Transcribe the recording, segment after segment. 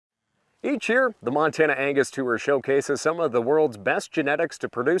Each year, the Montana Angus Tour showcases some of the world's best genetics to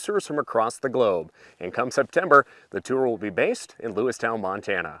producers from across the globe. And come September, the tour will be based in Lewistown,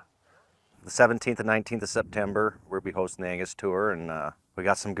 Montana. The 17th and 19th of September, we'll be hosting the Angus Tour, and we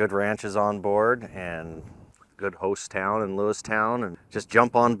got some good ranches on board and good host town in Lewistown. And just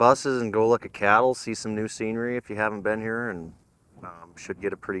jump on buses and go look at cattle, see some new scenery if you haven't been here, and should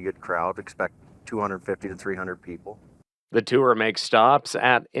get a pretty good crowd. Expect 250 to 300 people. The tour makes stops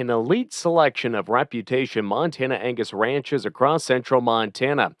at an elite selection of reputation Montana Angus ranches across central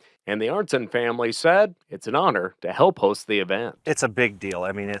Montana. And the Arntzen family said it's an honor to help host the event. It's a big deal.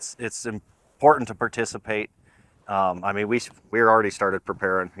 I mean, it's important to participate. We're already started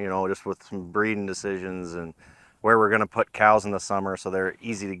preparing, just with some breeding decisions and where we're going to put cows in the summer so they're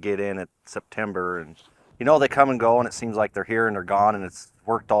easy to get in at September. And, they come and go, and it seems like they're here and they're gone, and it's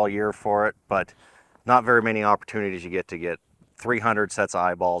worked all year for it, but not very many opportunities you get to get 300 sets of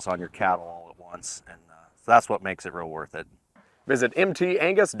eyeballs on your cattle all at once, and so that's what makes it real worth it. Visit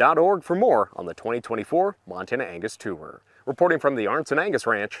mtangus.org for more on the 2024 Montana Angus Tour. Reporting from the Arntzen Angus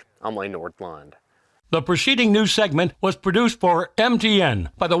Ranch, I'm Lane Nordlund. The preceding news segment was produced for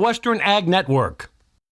MTN by the Western Ag Network.